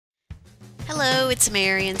Hello, it's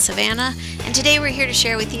Mary and Savannah, and today we're here to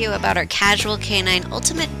share with you about our Casual Canine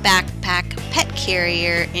Ultimate Backpack Pet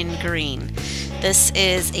Carrier in green. This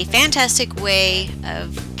is a fantastic way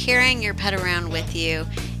of carrying your pet around with you,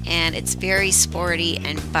 and it's very sporty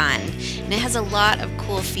and fun, and it has a lot of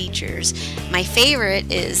cool features. My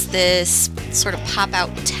favorite is this sort of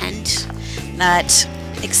pop-out tent that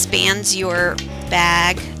expands your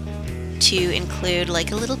bag to include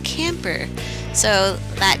like a little camper. So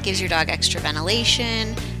that gives your dog extra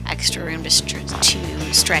ventilation, extra room to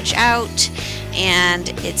stretch out, and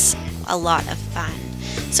it's a lot of fun.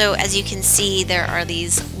 So as you can see, there are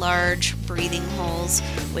these large breathing holes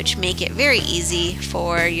which make it very easy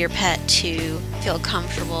for your pet to feel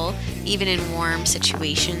comfortable even in warm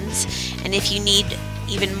situations. And if you need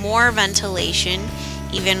even more ventilation,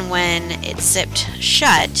 even when it's zipped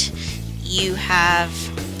shut, you have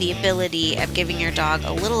the ability of giving your dog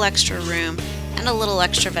a little extra room and a little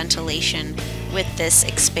extra ventilation with this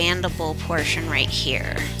expandable portion right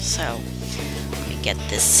here. So let me get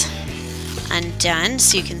this undone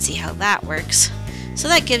so you can see how that works. So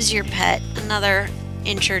that gives your pet another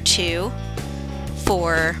inch or two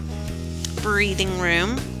for breathing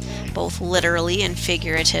room, both literally and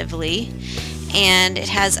figuratively. And it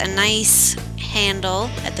has a nice handle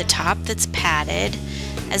at the top that's padded,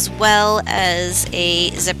 as well as a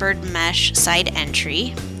zippered mesh side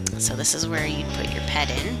entry. So this is where you'd put your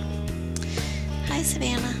pet in. Hi,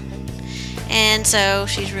 Savannah. And so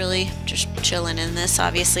she's really just chilling in this.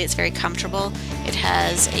 Obviously, it's very comfortable. It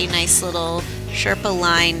has a nice little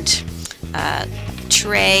Sherpa-lined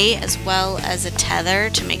tray, as well as a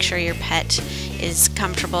tether to make sure your pet is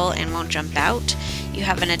comfortable and won't jump out. You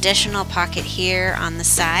have an additional pocket here on the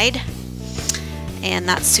side, and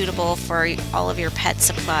that's suitable for all of your pet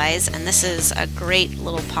supplies. And this is a great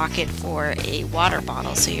little pocket for a water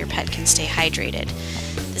bottle so your pet can stay hydrated.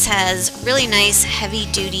 This has really nice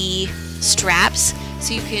heavy-duty straps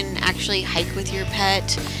so you can actually hike with your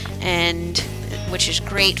pet, and which is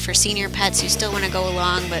great for senior pets who still want to go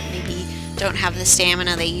along but maybe don't have the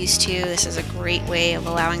stamina they used to. This is a great way of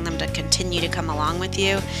allowing them to continue to come along with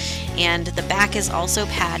you. And the back is also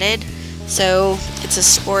padded, so it's a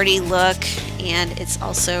sporty look, and it's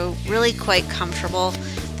also really quite comfortable.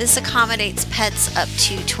 This accommodates pets up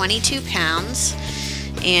to 22 pounds,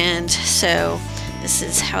 and so this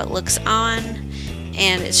is how it looks on,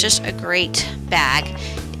 and it's just a great bag.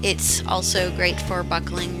 It's also great for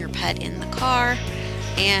buckling your pet in the car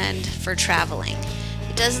and for traveling.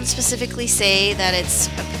 It doesn't specifically say that it's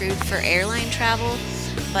approved for airline travel,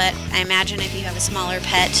 but I imagine if you have a smaller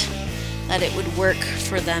pet that it would work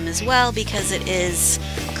for them as well, because it is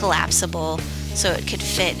collapsible, so it could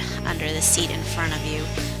fit under the seat in front of you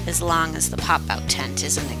as long as the pop-out tent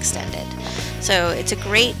isn't extended. So it's a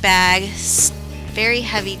great bag, very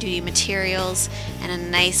heavy-duty materials, and a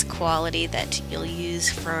nice quality that you'll use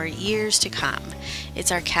for years to come.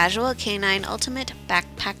 It's our Casual Canine Ultimate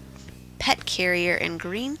Backpack Pet Carrier in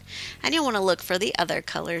green, and you'll want to look for the other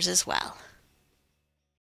colors as well.